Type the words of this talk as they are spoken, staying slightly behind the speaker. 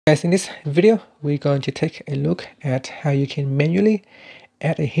Guys, in this video, we're going to take a look at how you can manually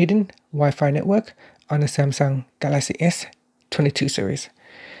add a hidden Wi-Fi network on the Samsung Galaxy S22 series.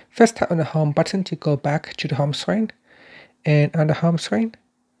 First, tap on the home button to go back to the home screen. And on the home screen,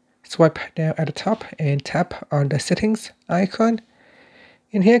 swipe down at the top and tap on the settings icon.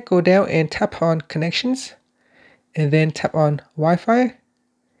 In here, go down and tap on connections and then tap on Wi-Fi.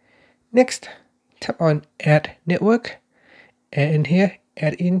 Next, tap on add network, and in here,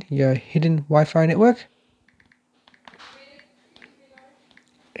 add in your hidden Wi-Fi network,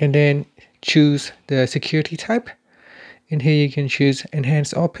 and then choose the security type. In here you can choose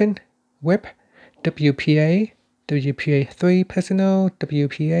Enhanced Open, Web, WPA, WPA3 Personal,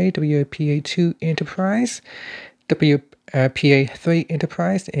 WPA, WPA2 Enterprise, WPA3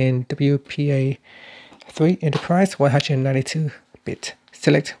 Enterprise, and WPA3 Enterprise 192-bit.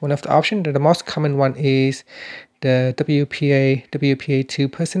 Select one of the options. The most common one is the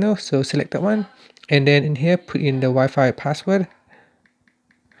WPA2 Personal, so select that one, and then in here put in the Wi-Fi password,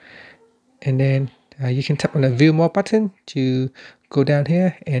 and then you can tap on the View More button to go down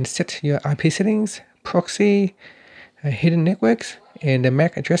here and set your IP settings, proxy, hidden networks, and the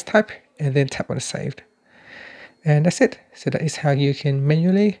MAC address type, and then tap on Saved. And that's it. So that is how you can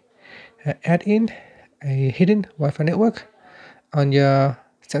manually add in a hidden Wi-Fi network on your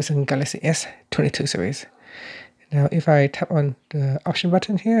Samsung Galaxy S22 series. Now, if I tap on the option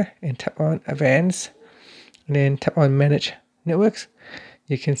button here and tap on Advanced, and then tap on Manage Networks,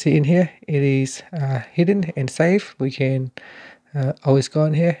 you can see in here it is hidden and safe. We can always go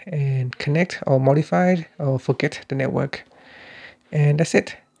in here and connect or modify it or forget the network. And that's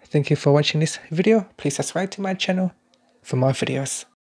it. Thank you for watching this video. Please subscribe to my channel for more videos.